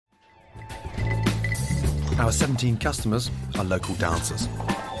Our 17 customers are local dancers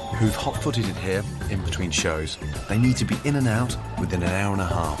who've hot-footed it here in between shows. They need to be in and out within an hour and a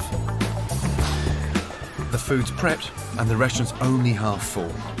half. The food's prepped and the restaurant's only half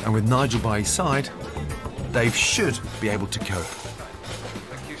full. And with Nigel by his side, Dave should be able to cope.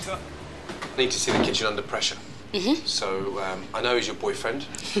 Thank you, sir. I need to see the kitchen under pressure. So, I know he's your boyfriend,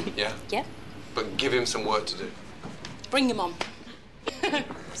 yeah? Yeah. But give him some work to do. Bring him on. Hey,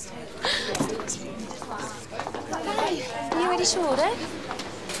 are you ready to order?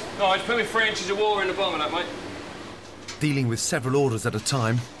 No, just put me 3 inches of water in the bottom of that, mate. Dealing with several orders at a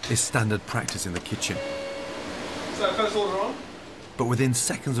time is standard practice in the kitchen. So, first order on? But within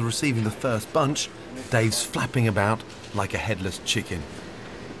seconds of receiving the first bunch, Dave's flapping about like a headless chicken.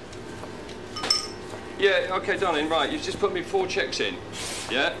 Yeah, OK, darling, right, you've just put me 4 checks in,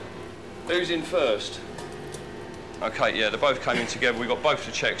 yeah? Who's in first? OK, yeah, they both came in together. We got both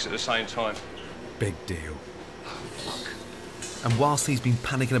the checks at the same time. Big deal. And whilst he's been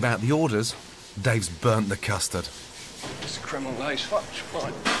panicking about the orders, Dave's burnt the custard. It's a creme anglaise fudge,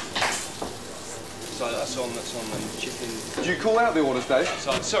 right. So that's on the chicken. Do you call out the orders, Dave?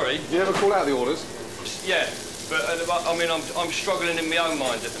 Sorry? Do you ever call out the orders? Yeah, but I mean, I'm struggling in my own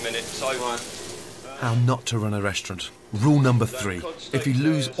mind at the minute, so... Right. How not to run a restaurant. Rule number 3. If you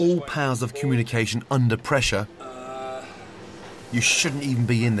lose all powers of communication under pressure, you shouldn't even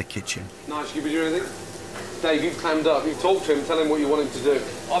be in the kitchen. Nice, give you do anything? Dave, you've clammed up. You've talked to him, tell him what you want him to do.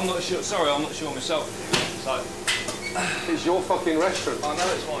 I'm not sure, sorry, I'm not sure myself. So... It's your fucking restaurant. I know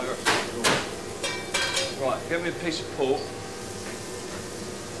it's my restaurant. Right, get me a piece of pork.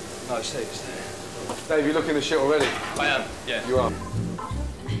 No, it's there. Dave, you're looking the shit already. I am, yeah. You are.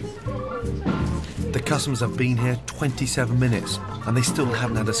 The customers have been here 27 minutes and they still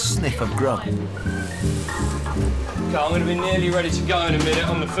haven't had a sniff of grub. Okay, I'm going to be nearly ready to go in a minute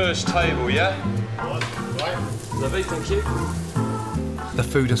on the first table, yeah? Right. Lovely, thank you. The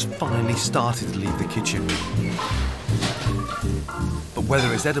food has finally started to leave the kitchen. But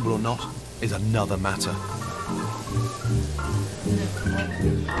whether it's edible or not is another matter.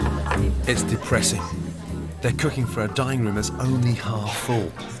 It's depressing. They're cooking for a dining room that's only half full.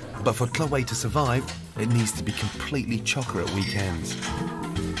 But for Chloe to survive, it needs to be completely chocker at weekends.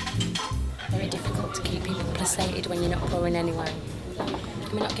 Very difficult to keep people placated when you're not pouring anyway.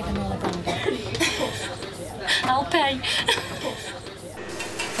 Can we not give them all a brandy? I'll pay.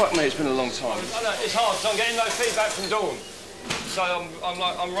 Fuck me, it's been a long time. I know, it's hard, so I'm getting no feedback from Dawn. So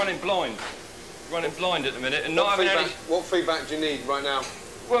I'm running blind. Running blind at the minute and not having any... What feedback do you need right now?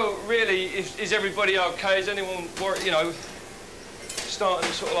 Well, really, is everybody OK? Is anyone, you know, starting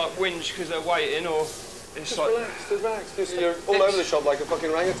to sort of like whinge because they're waiting, or it's just like... relax. You're all over the shop like a fucking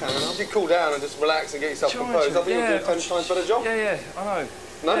orangutan. If you cool down and just relax and get yourself composed, I think you'll do 10 times better job. Yeah, I know.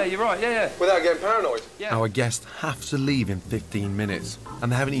 No? Yeah, you're right, yeah. Without getting paranoid. Yeah. Our guests have to leave in 15 minutes,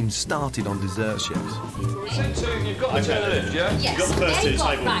 and they haven't even started on desserts yet. You've got the 2 on the list, yeah? Yes, You've got the first they've 2,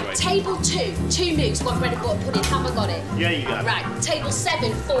 got, table right, 3. table 2 moves, got bread and butter pudding, have I got it? Yeah, you got it. Right, table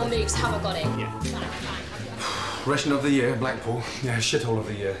 7, 4 moves, have I got it? Yeah. Right. Restaurant of the year, Blackpool. Yeah, shithole of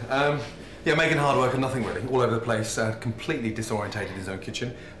the year. Yeah, making hard work of nothing really, all over the place, completely disorientated in his own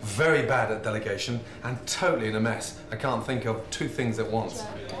kitchen, very bad at delegation, and totally in a mess. I can't think of 2 things at once.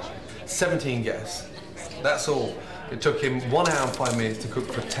 17 guests, that's all. It took him 1 hour and 5 minutes to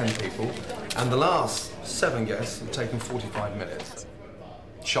cook for 10 people, and the last 7 guests have taken 45 minutes.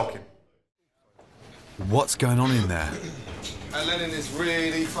 Shocking. What's going on in there? Lennon is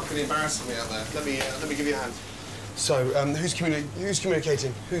really fucking embarrassing me out there. Let me give you a hand. So, who's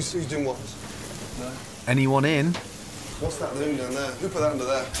communicating? Who's doing what? No. Anyone in? What's that loom down there? Who put that under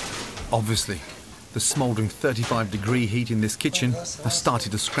there? Obviously. The smouldering 35-degree heat in this kitchen has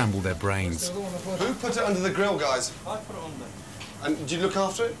started to scramble their brains. Who put it under the grill, guys? I put it under. And did you look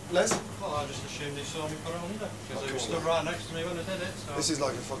after it, Les? Well, I just assumed they saw me put it under, because they were stood right next to me when I did it, so... This is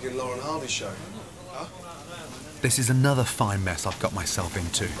like a fucking Lauren Hardy show. Huh? This is another fine mess I've got myself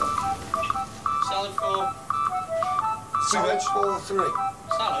into. Salad 4. 2 veg or 3?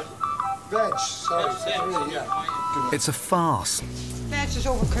 Salad? Veg, sorry, Yes, 3, yeah. It's a farce. Theirs is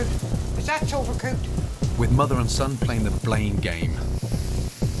overcooked. Is that overcooked? With mother and son playing the blame game.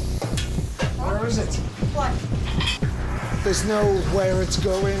 Where is it? What? There's no where it's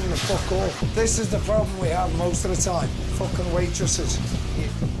going, the fuck all. This is the problem we have most of the time. Fucking waitresses.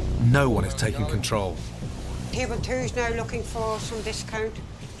 No one is taking control. Table 2's now looking for some discount.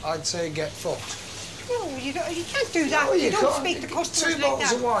 I'd say get fucked. No, you can't do that. No, you don't can't. speak to customers 2 like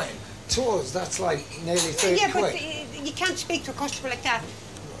bottles that. of wine. To us, that's like nearly 30 Yeah, quid. but you can't speak to a customer like that.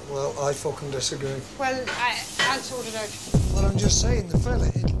 Well, I fucking disagree. Well, I'll sort it out. Well, I'm just saying, the fella,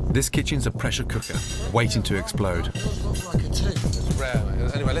 This kitchen's a pressure cooker, waiting to explode. Look like a tea. It's rare,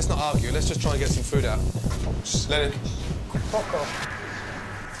 mate. Anyway, let's not argue. Let's just try and get some food out. Lennon. Fuck off.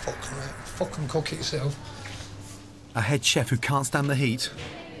 Fucking cook it yourself. A head chef who can't stand the heat?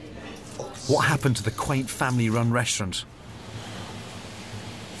 What happened to the quaint family-run restaurant?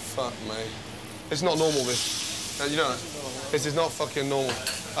 Fuck me. It's not normal, this. You know that? This is not fucking normal.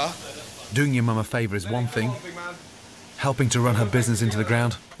 Huh? Doing your mum a favour is one thing. Helping to run her business into the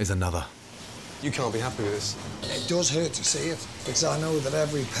ground is another. You can't be happy with this. It does hurt to see it, because I know that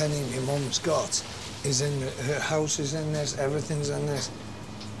every penny my mum's got is in her house is in this, everything's in this.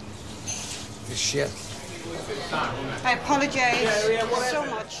 It's shit. I apologise so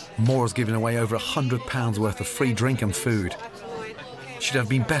much. Maura's given away over £100 worth of free drink and food. She'd have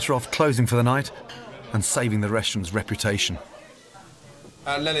been better off closing for the night and saving the restaurant's reputation.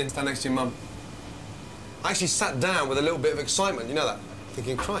 Lennon, stand next to your mum. I actually sat down with a little bit of excitement, you know that?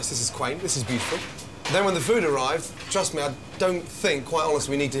 Thinking, Christ, this is quaint, this is beautiful. Then when the food arrived, trust me, I don't think, quite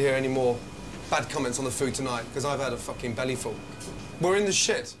honestly, we need to hear any more bad comments on the food tonight, because I've had a fucking bellyful. We're in the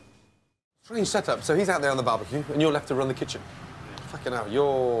shit. Strange setup. So he's out there on the barbecue, and you're left to run the kitchen. Fucking hell,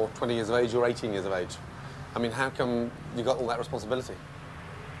 you're 20 years of age, you're 18 years of age. I mean, how come you got all that responsibility?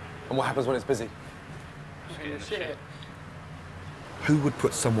 And what happens when it's busy? Shit. Who would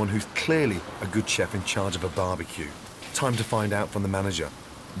put someone who's clearly a good chef in charge of a barbecue? Time to find out from the manager.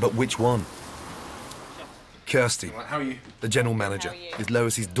 But which one? Kirsty, How are you? the general manager, is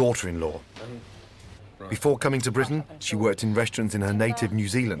Lois's daughter-in-law. Before coming to Britain, she worked in restaurants in her native New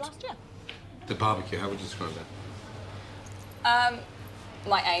Zealand. The barbecue, how would you describe that?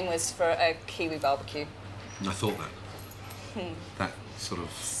 My aim was for a Kiwi barbecue. I thought that. That sort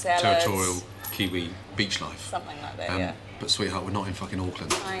of Salads. territorial Kiwi beach life. Something like that, yeah. But sweetheart, we're not in fucking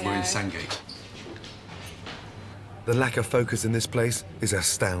Auckland. I We're in know. Sandgate. The lack of focus in this place is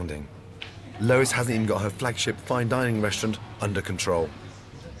astounding. Lois hasn't even got her flagship fine dining restaurant under control.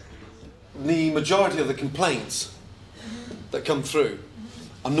 The majority of the complaints that come through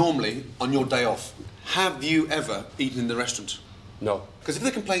are normally on your day off. Have you ever eaten in the restaurant? No. Because if the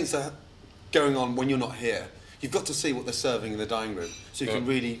complaints are going on when you're not here, you've got to see what they're serving in the dining room so you can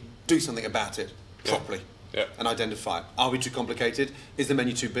really do something about it properly and identify it. Are we too complicated? Is the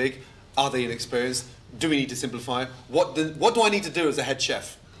menu too big? Are they inexperienced? Do we need to simplify? What do I need to do as a head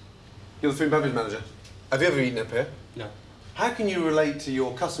chef? You're the food and beverage manager. Have you ever eaten up here? No. How can you relate to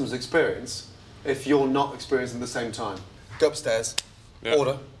your customer's experience if you're not experienced at the same time? Go upstairs,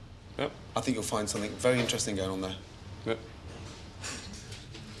 order. Yep. I think you'll find something very interesting going on there. Yep.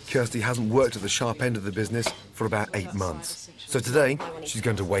 Kirsty hasn't worked at the sharp end of the business for about 8 months. So today, she's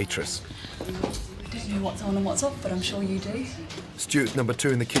going to waitress. I don't know what's on and what's off, but I'm sure you do. Stuart's number 2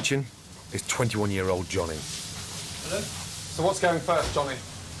 in the kitchen is 21-year-old Johnny. Hello? So what's going first, Johnny?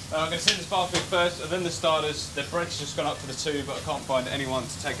 I'm going to send this barbecue first, and then the starters. The bread's just gone up to the 2, but I can't find anyone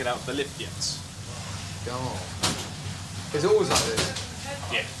to take it out of the lift yet. God. Is it always like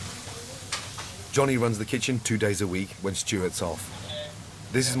this? Yeah. Johnny runs the kitchen 2 days a week when Stuart's off.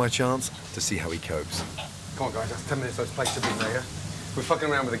 This is my chance to see how he copes. Come on, guys, that's 10 minutes for this plate to be there. We're fucking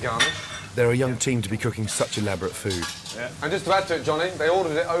around with the garnish. They're a young team to be cooking such elaborate food. Yeah. And just to add to it, Johnny, they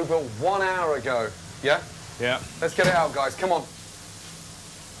ordered it over 1 hour ago. Yeah? Yeah. Let's get it out, guys. Come on.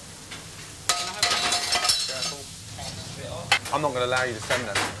 I'm not going to allow you to send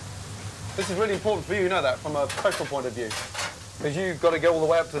them. This is really important for you, you know that, from a professional point of view. Because you've got to go all the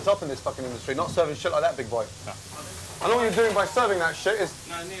way up to the top in this fucking industry, not serving shit like that, big boy. No. And all you're doing by serving that shit is,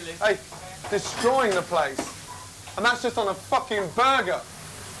 No, nearly. hey, destroying the place. And that's just on a fucking burger.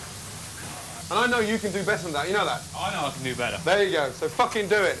 And I know you can do better than that, you know that? I know I can do better. There you go, so fucking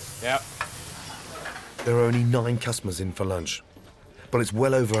do it. Yep. There are only 9 customers in for lunch. But it's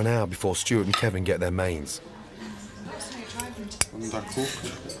well over an hour before Stuart and Kevin get their mains. That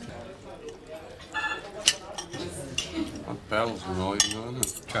bell's annoying, isn't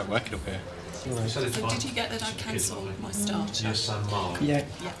it? Try working up here. So did you get that I cancelled my starter? Yeah.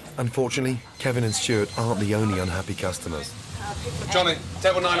 Unfortunately, Kevin and Stuart aren't the only unhappy customers. Johnny,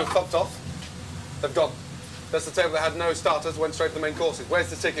 table 9 have fucked off. They've gone. That's the table that had no starters, went straight to the main courses. Where's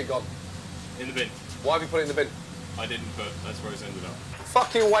the ticket gone? In the bin. Why have you put it in the bin? I didn't, but that's where it's ended up.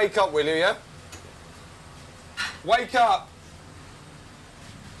 Fucking wake up, will you, yeah? Wake up!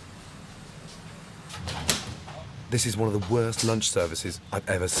 This is one of the worst lunch services I've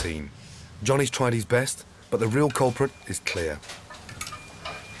ever seen. Johnny's tried his best, but the real culprit is clear.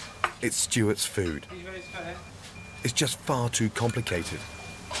 It's Stuart's food. It's just far too complicated.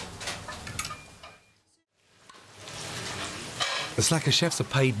 The slacker chefs are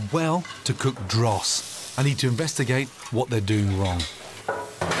paid well to cook dross. I need to investigate what they're doing wrong.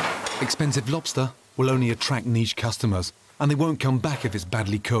 Expensive lobster will only attract niche customers, and they won't come back if it's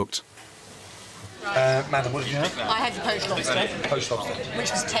badly cooked. Madam, what did you have? I had the poached lobster. Poached lobster.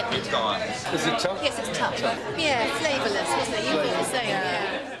 Which was tepid. Is it tough? Yes, it's tough. Yeah, flavourless, wasn't it? You were the same,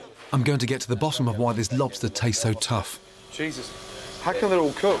 yeah. I'm going to get to the bottom of why this lobster tastes so tough. Jesus. How come they're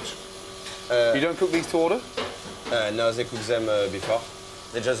all cooked? You don't cook these to order? No, they cook them before.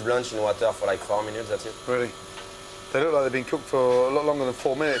 They just blanch in water for like 4 minutes, that's it. Really? They look like they've been cooked for a lot longer than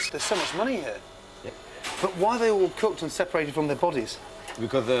 4 minutes. There's so much money here. Yeah. But why are they all cooked and separated from their bodies?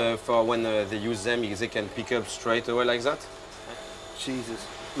 Because for when they use them, they can pick up straight away like that. Jesus.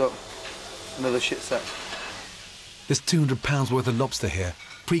 Look, another shit set. There's £200 worth of lobster here.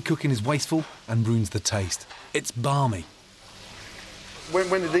 Pre-cooking is wasteful and ruins the taste. It's balmy. When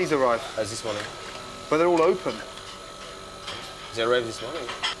did these arrive? This morning. But they're all open. They arrived this morning.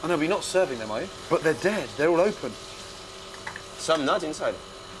 I know, but you're not serving them, are you? But they're dead. They're all open. Some not inside.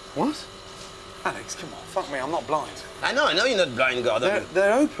 What? Alex, come on. Fuck me, I'm not blind. I know you're not blind, Gordon.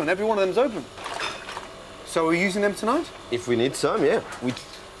 They're open. Every one of them's open. So we're using them tonight? If we need some, yeah. But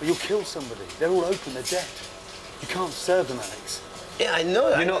you'll kill somebody. They're all open. They're dead. You can't serve them, Alex. Yeah, I know.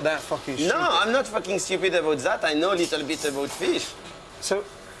 You're not that fucking stupid. No, I'm not fucking stupid about that. I know a little bit about fish. So,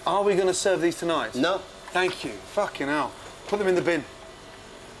 are we going to serve these tonight? No. Thank you. Fucking hell. Put them in the bin.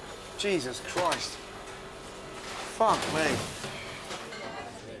 Jesus Christ. Fuck me.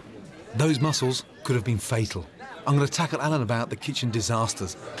 Those mussels could have been fatal. I'm going to tackle Alan about the kitchen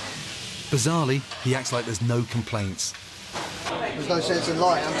disasters. Bizarrely, he acts like there's no complaints. There's no sense in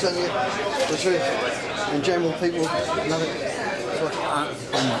lying. I'm telling you the truth. In general, people love it.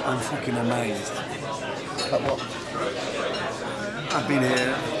 I'm fucking amazed. At what? I've been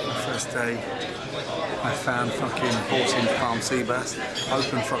here the first day. I found fucking porcine palm sea bass,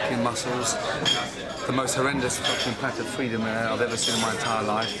 open fucking mussels, the most horrendous fucking pack of freedom I've ever seen in my entire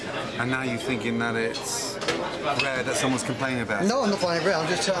life. And now you're thinking that it's rare that someone's complaining about it. No, I'm not finding it rare.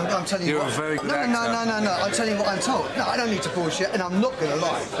 I'm telling you. You're what. a very good no, actor. No. I'm telling you what I'm told. No, I don't need to bullshit, and I'm not going to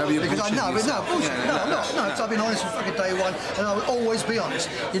lie. No, but you're because I know, but no, bullshit. Yeah, No, I'm not. No, because I've been honest from fucking day one, and I will always be honest.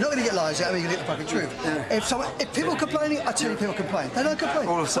 You're not going to get lies out of me. You're going to get the fucking truth. Yeah. If people are complaining, I tell you people complain. They don't complain.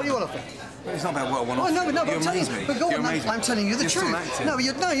 What do you want of them? It's not about what I want. Oh, no, but you I'm telling amaze you. me. But Gordon, I'm telling you the You're still truth. acting. No,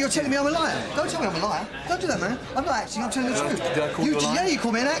 you're telling me I'm a liar. Don't tell me I'm a liar. Don't do that, man. I'm not acting. I'm telling the truth. Did I call you a liar? Yeah, you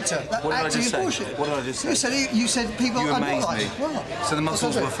call me an actor. That What did I acting just is say? bullshit. What did I just say? You said people. You I'm not amazed lying. me. Well, So the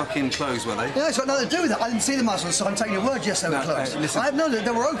mussels what's were that? fucking closed, were they? Yeah, it's got nothing to do with that. I didn't see the mussels, so I'm taking your word. Yes, they were No, closed. listen. I have no, they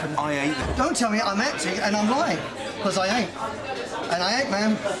were open. I ate them. Don't tell me I'm acting and I'm lying, because I ain't. And I ain't,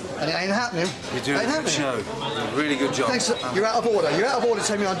 man. And it ain't happening. You're doing ain't a good happening. show. A really good job. Thanks. You're out of order. You're out of order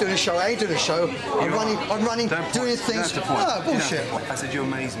telling me I'm doing a show. I ain't doing a show. I'm running, Don't doing point. things. You don't have to point. No, You don't bullshit. have to point. I said you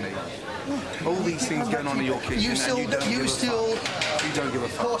amaze me. All these things going on in your kitchen, You still, and you don't give a fuck. You don't give a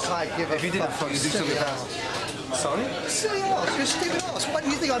Of fuck. course I give a If you didn't fuck, you'd do something about it. Sorry? Silly ass. You're a stupid ass. Why do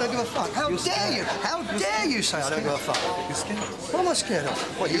you think I don't give a fuck? How dare you? How dare you say I don't give a fuck? You're scared. What am I scared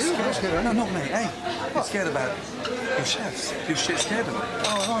of? What, you? I'm scared of? No, not me. Hey, you're scared about your chefs. You're shit scared of them.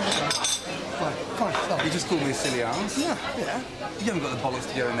 Oh, right. Fine, fine. You just called me a silly ass. Yeah. You haven't got the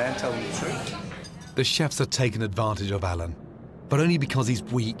bollocks to go in there and tell them the truth. The chefs are taking advantage of Alan, but only because he's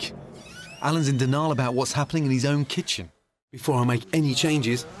weak. Alan's in denial about what's happening in his own kitchen. Before I make any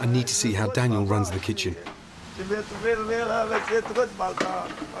changes, I need to see how Daniel runs the kitchen.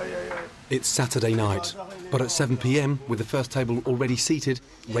 It's Saturday night, but at 7 p.m, with the first table already seated,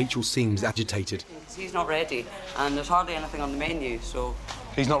 Rachel seems agitated. He's not ready, and there's hardly anything on the menu, so...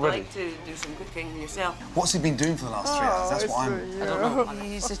 He's not ready? I'd like to do some cooking yourself. What's he been doing for the last 3 hours? That's what I'm... I don't know.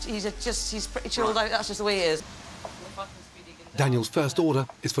 He's pretty chilled out. That's just the way he is. Daniel's first order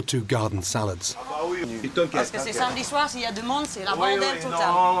is for 2 garden salads. Parce que c'est samedi soir, s'il y a du monde, c'est la bordelle totale.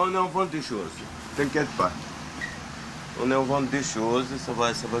 Non, on est en vente des choses. T'inquiète pas. On est en vente des choses, ça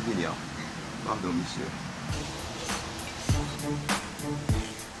va venir. Pardon, monsieur.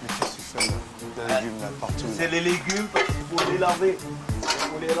 C'est les légumes parce qu'il faut les laver. Il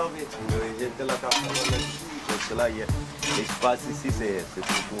faut les laver. J'étais la carte. C'est là, il y a l'espace ici, c'est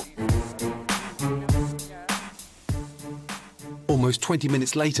tout. Almost 20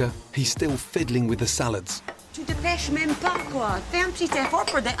 minutes later, he's still fiddling with the salads. Tu te dépêches même pas, quoi. Fais un petit effort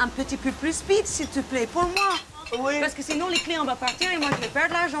pour être un petit peu plus speed, s'il te plaît, pour moi. Oui. Parce que sinon, les clients vont partir et moi, je vais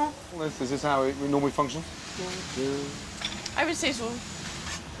perdre l'argent. Is this how we normally function? I would say so.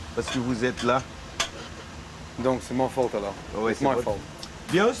 Parce que vous êtes là. Donc c'est mon faute alors. Oui, c'est my fault.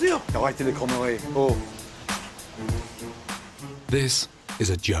 Bien sûr. Arrêtez les conneries. Oh. This is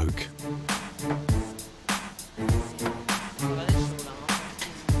a joke.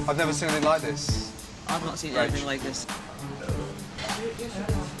 I've never seen anything like this. I've not seen anything like this.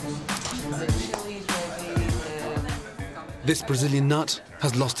 This Brazilian nut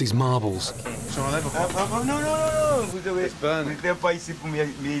has lost his marbles. Non, vous devez... It's burning. Vous n'êtes pas ici pour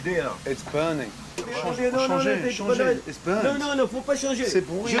m'aider, là. It's burning. Changez. It's burning. Non, faut pas changer. C'est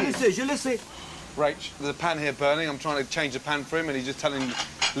pourri. Je le sais. Rach, there's a pan here burning. I'm trying to change the pan for him and he's just telling him,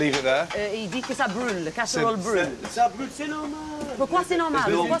 leave it there. Il dit que ça brûle, le casserole brûle. Ça brûle, c'est normal. Pourquoi c'est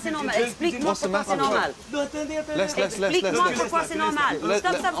normal? Pourquoi c'est normal? Explique-moi pourquoi c'est normal. Explique-moi pourquoi c'est normal.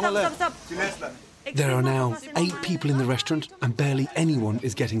 Stop. There are now 8 people in the restaurant and barely anyone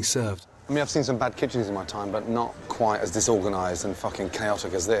is getting served. I mean, I've seen some bad kitchens in my time, but not quite as disorganised and fucking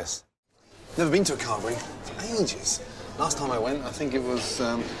chaotic as this. Never been to a carvery for ages. Last time I went, I think it was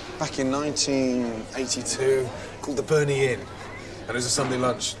back in 1982, called the Burney Inn. And it was a Sunday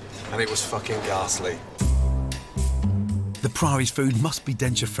lunch, and it was fucking ghastly. The Priory's food must be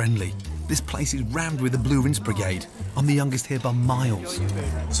denture-friendly. This place is rammed with the Blue Rinse Brigade. I'm the youngest here by miles.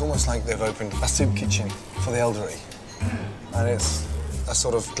 It's almost like they've opened a soup kitchen for the elderly. And it's a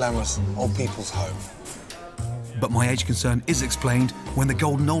sort of glamorous old people's home. But my age concern is explained when the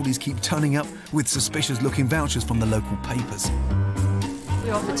golden oldies keep turning up with suspicious-looking vouchers from the local papers.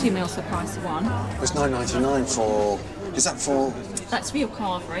 We offer 2 meals for the price of one. It's $9.99 for... Is that for... That's for your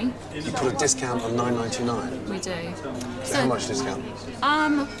carvery. You put a discount on $9.99? We do. So how much discount?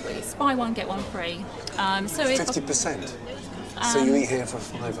 It's buy one, get one free. So it's... 50%? So you eat here for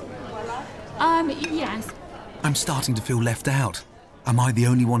 £5? Yes. I'm starting to feel left out. Am I the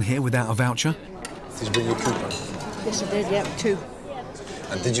only one here without a voucher? Did you bring your coupon? Yes, I did, yeah, 2.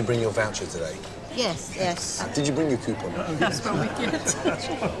 And did you bring your voucher today? Yes. Did you bring your coupon? That's what we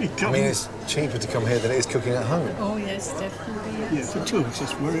get. I mean, it's cheaper to come here than it is cooking at home. Oh, yes, definitely. Yeah, for tourists,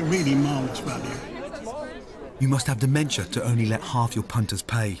 it's really marvellous value. You must have dementia to only let half your punters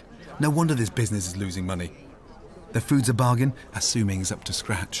pay. No wonder this business is losing money. The food's a bargain, assuming it's up to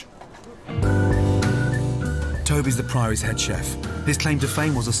scratch. Toby's the Priory's head chef. His claim to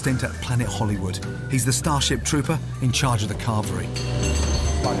fame was a stint at Planet Hollywood. He's the Starship Trooper in charge of the carvery.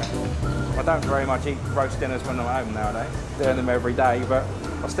 I don't very much eat roast dinners when I'm at home nowadays. Doing them every day, but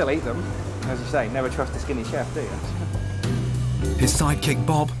I still eat them. As you say, never trust a skinny chef, do you? His sidekick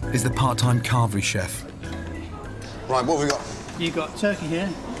Bob is the part-time carvery chef. Right, what have we got? You've got turkey here.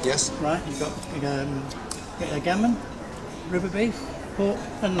 Yes. Right, you've got gammon, ribber beef, pork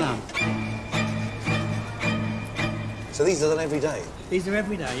and lamb. So these are done every day? These are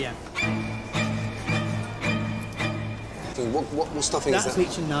every day, yeah. What stuffing is that? That's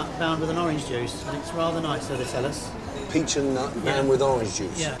peach and nut bound with an orange juice, and it's rather nice, so they tell us. Peach and nut bound with orange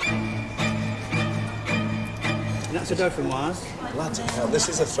juice? Yeah. And that's a dauphinoise. Bloody hell, this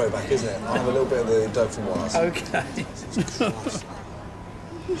is a throwback, isn't it? I'll have a little bit of the dauphinoise. OK.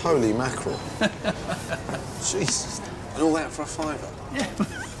 Holy mackerel. Jesus. And all that for a £5? Yeah.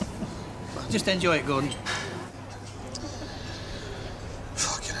 Just enjoy it, Gordon.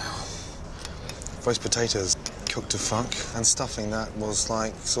 Fucking hell. Roast potatoes cooked to fuck, and stuffing that was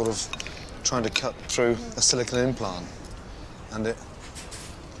like sort of trying to cut through a silicone implant. And it...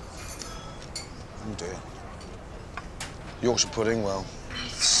 Oh dear. Yorkshire pudding, well,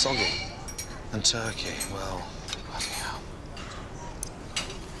 soggy. And turkey, well, bloody hell.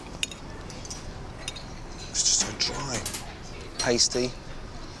 It's just so dry. Pasty.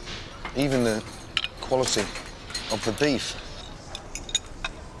 Even the quality of the beef.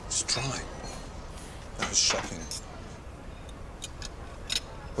 It's dry. That was shocking.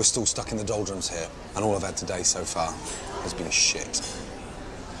 We're still stuck in the doldrums here, and all I've had today so far has been shit.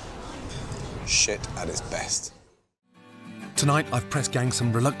 Shit at its best. Tonight, I've press-ganged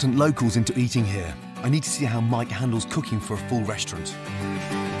some reluctant locals into eating here. I need to see how Mike handles cooking for a full restaurant.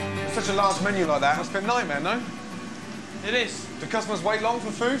 Such a large menu like that must be a nightmare, no? It is. Do customers wait long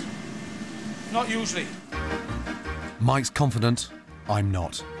for food? Not usually. Mike's confident, I'm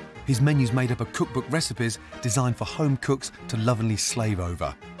not. His menu's made up of cookbook recipes designed for home cooks to lovingly slave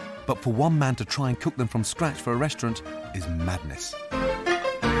over. But for one man to try and cook them from scratch for a restaurant is madness.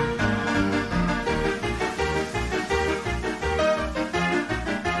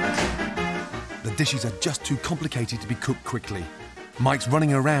 The dishes are just too complicated to be cooked quickly. Mike's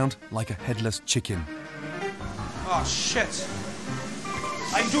running around like a headless chicken. Oh, shit.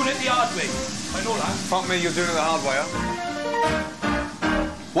 I'm doing it the hard way. I know that. Fuck me, you're doing it the hard way, huh?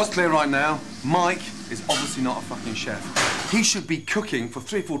 What's clear right now, Mike is obviously not a fucking chef. He should be cooking for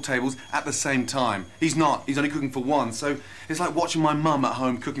 3 or 4 tables at the same time. He's not. He's only cooking for one, so it's like watching my mum at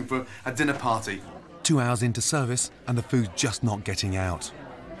home cooking for a dinner party. 2 hours into service, and the food's just not getting out.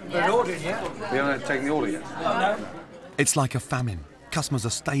 They're ordering yet? We haven't taken the order yet. No. It's like a famine. Customers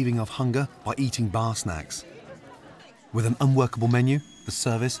are staving off hunger by eating bar snacks. With an unworkable menu, the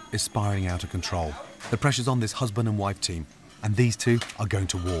service is spiralling out of control. The pressure's on this husband and wife team. and these two are going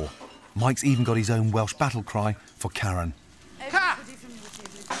to war. Mike's even got his own Welsh battle cry for Karen. Car!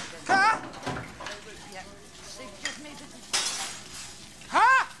 Car!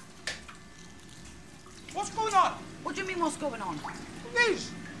 Car! What's going on? What do you mean, what's going on?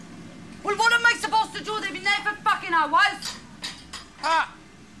 These. Well, what am I supposed to do? They've been there for fucking hours. Ah,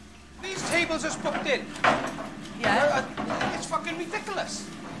 these tables are booked in. Yeah? It's fucking ridiculous.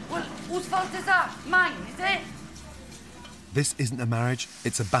 Well, whose fault is that? Mine, is it? This isn't a marriage,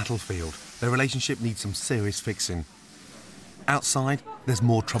 it's a battlefield. Their relationship needs some serious fixing. Outside, there's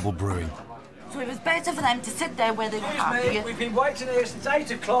more trouble brewing. So it was better for them to sit there where they were happy. We've been waiting here since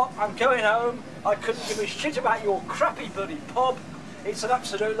 8 o'clock. I'm going home. I couldn't give a shit about your crappy bloody pub. It's an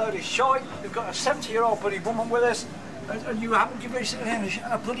absolute load of shite. We've got a 70-year-old bloody woman with us, and you haven't given us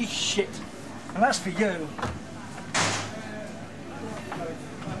a bloody shit. And that's for you.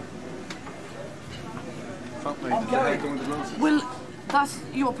 Fuck me. I'm going. Well, that's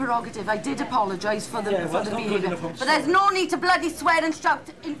your prerogative. I did apologise for the, Yeah, well, for the that's not good behaviour. enough, I'm But there's sorry. no need to bloody swear and shout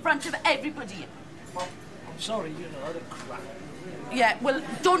in front of everybody. Well, I'm sorry, you know, the crap. Yeah, well,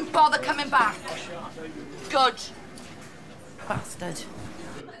 don't bother coming back. Good. Bastard.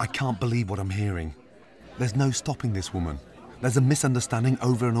 I can't believe what I'm hearing. There's no stopping this woman. There's a misunderstanding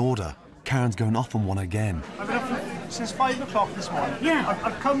over an order. Karen's going off on one again. I've been up since 5 o'clock this morning. Yeah.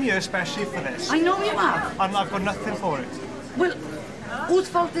 I've come here especially for this. I know you have. And I've got nothing for it. Well, whose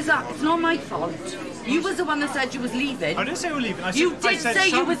fault is that? It's not my fault. You was the one that said you was leaving. I didn't say you were leaving. I You said, I did said say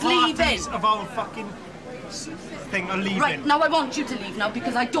you some was parties leaving. of our fucking thing are leaving. Right, now I want you to leave now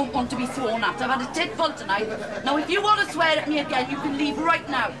because I don't want to be thrown at. I've had a tit full tonight. Now, if you want to swear at me again, you can leave right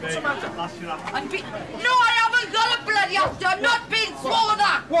now. What's the matter? That's your after. No, I haven't got a bloody after. I'm not being thrown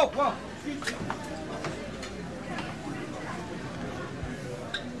at. Whoa, whoa.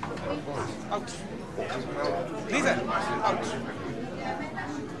 Out. Lisa, out.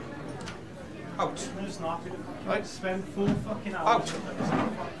 Out. It's not. Right, spend 4 fucking hours.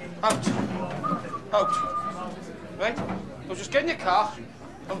 Out. Out. Out. Right? So just get in your car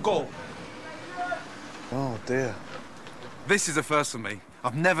and go. Oh, dear. This is a first for me.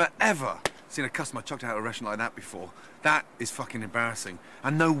 I've never, ever seen a customer chucked out of a restaurant like that before. That is fucking embarrassing.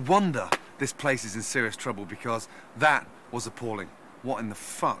 And no wonder this place is in serious trouble because that was appalling. What in the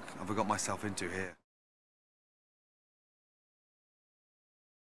fuck have I got myself into here?